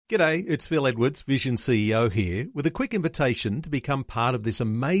G'day, it's Phil Edwards, Vision CEO here, with a quick invitation to become part of this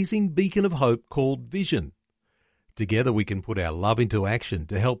amazing beacon of hope called Vision. Together we can put our love into action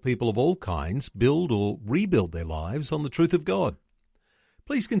to help people of all kinds build or rebuild their lives on the truth of God.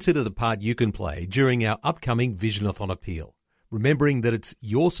 Please consider the part you can play during our upcoming Visionathon appeal, remembering that it's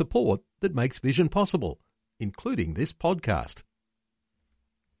your support that makes Vision possible, including this podcast.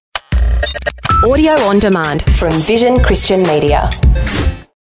 Audio on demand from Vision Christian Media.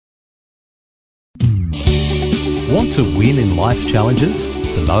 Want to win in life's challenges?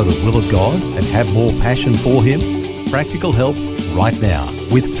 To know the will of God and have more passion for Him? Practical help right now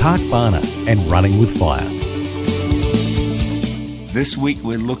with Tak Bhana and Running with Fire. This week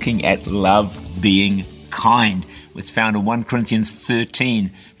we're looking at love being kind. It's found in 1 Corinthians 13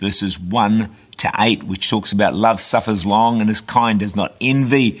 verses 1 to 8, which talks about love suffers long and is kind, does not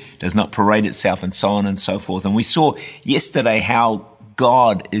envy, does not parade itself, and so on and so forth. And we saw yesterday how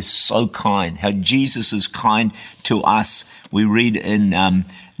God is so kind, how Jesus is kind to us. We read in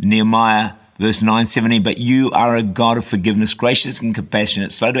Nehemiah verse 9:17, but you are a God of forgiveness, gracious and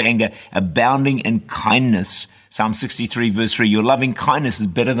compassionate, slow to anger, abounding in kindness. Psalm 63 verse 3, your loving kindness is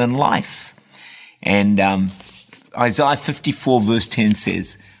better than life. And Isaiah 54 verse 10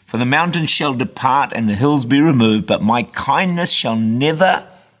 says, for the mountains shall depart and the hills be removed, but my kindness shall never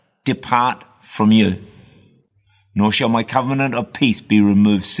depart from you. Nor shall my covenant of peace be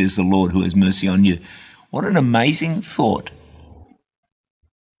removed, says the Lord who has mercy on you. What an amazing thought.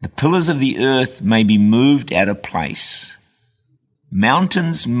 The pillars of the earth may be moved out of place.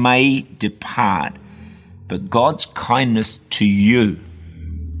 Mountains may depart, but God's kindness to you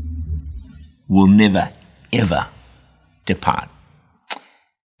will never, ever depart.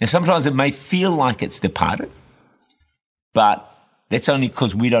 Now, sometimes it may feel like it's departed, but that's only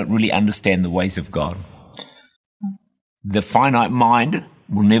because we don't really understand the ways of God. The finite mind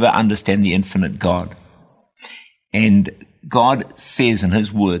will never understand the infinite God. And God says in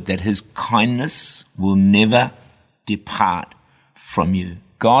His word that His kindness will never depart from you.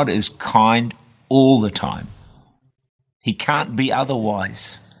 God is kind all the time. He can't be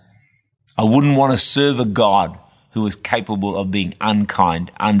otherwise. I wouldn't want to serve a God who is capable of being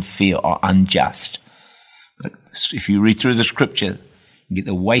unkind, unfair, or unjust. But if you read through the Scripture, you get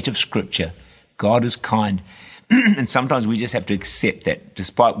the weight of Scripture. God is kind. And sometimes we just have to accept that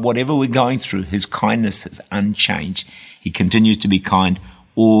despite whatever we're going through, His kindness is unchanged. He continues to be kind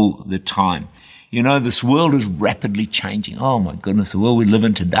all the time. You know, this world is rapidly changing. Oh my goodness, the world we live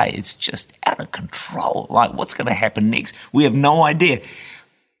in today, it's just out of control. Like, what's going to happen next? We have no idea.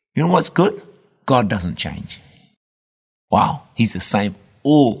 You know what's good? God doesn't change. Wow, He's the same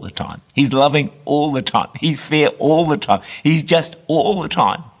all the time. He's loving all the time. He's fair all the time. He's just all the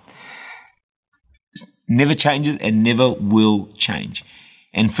time. Never changes and never will change.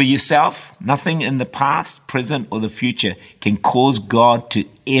 And for yourself, nothing in the past, present, or the future can cause God to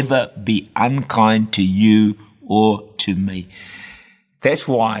ever be unkind to you or to me. That's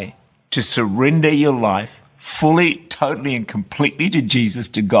why to surrender your life fully, totally, and completely to Jesus,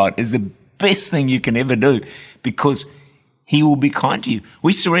 to God, is the best thing you can ever do, because He will be kind to you.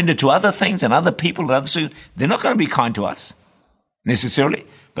 We surrender to other things and other people and others, they're not going to be kind to us necessarily,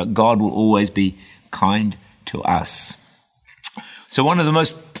 but God will always be kind to us. So one of the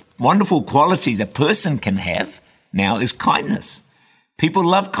most wonderful qualities a person can have now is kindness. People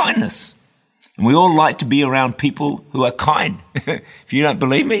love kindness. And we all like to be around people who are kind. If you don't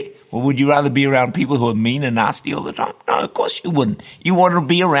believe me, well, would you rather be around people who are mean and nasty all the time? No, of course you wouldn't. You want to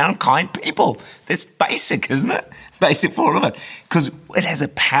be around kind people. That's basic, isn't it? Basic for all of it. Because it has a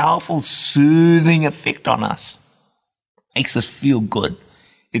powerful, soothing effect on us. Makes us feel good.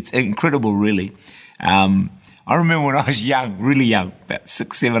 It's incredible, really. I remember when I was young, really young, about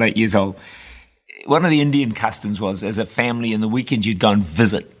 6, 7, 8 years old, one of the Indian customs was, as a family, in the weekends you'd go and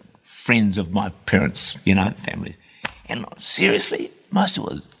visit friends of my parents, families. And seriously, most of it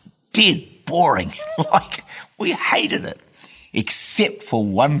was dead boring. Like, we hated it, except for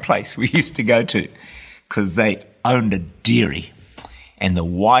one place we used to go to, because they owned a dairy, and the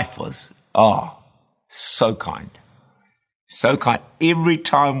wife was, so kind. So kind. Every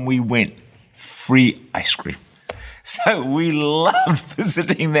time we went, free ice cream. So we loved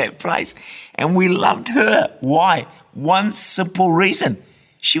visiting that place, and we loved her. Why? One simple reason.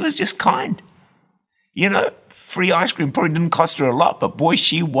 She was just kind. Free ice cream probably didn't cost her a lot, but boy,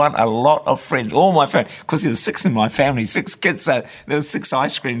 she won a lot of friends. All my friends, because there was 6 in my family, 6 kids, so there was 6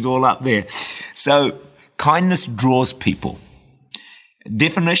 ice creams all up there. So kindness draws people.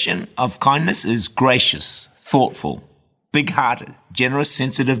 Definition of kindness is gracious, thoughtful, big-hearted, generous,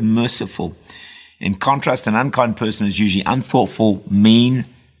 sensitive, merciful. In contrast, an unkind person is usually unthoughtful, mean,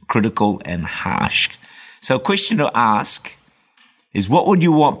 critical and harsh. So a question to ask is, what would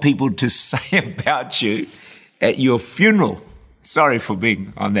you want people to say about you at your funeral? Sorry for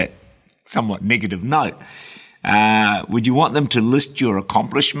being on that somewhat negative note. Would you want them to list your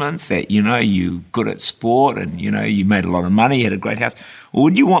accomplishments, that, you're good at sport and, you made a lot of money, you had a great house? Or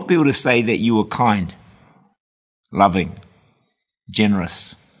would you want people to say that you were kind, loving,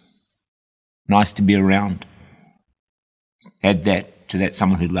 generous, nice to be around? Add that to that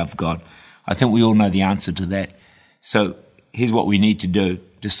someone who loved God. I think we all know the answer to that. So here's what we need to do.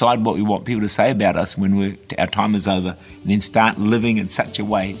 Decide what we want people to say about us when our time is over, and then start living in such a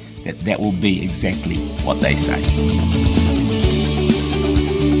way that will be exactly what they say.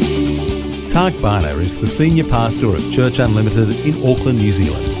 Tak Bhana is the Senior Pastor of Church Unlimited in Auckland, New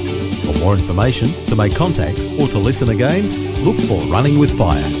Zealand. For more information, to make contact or to listen again, look for Running with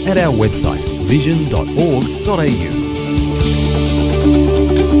Fire at our website vision.org.au.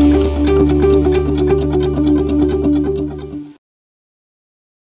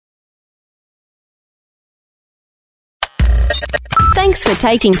 Thanks for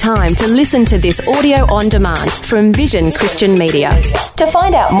taking time to listen to this audio on demand from Vision Christian Media. To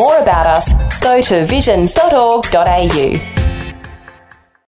find out more about us, go to vision.org.au.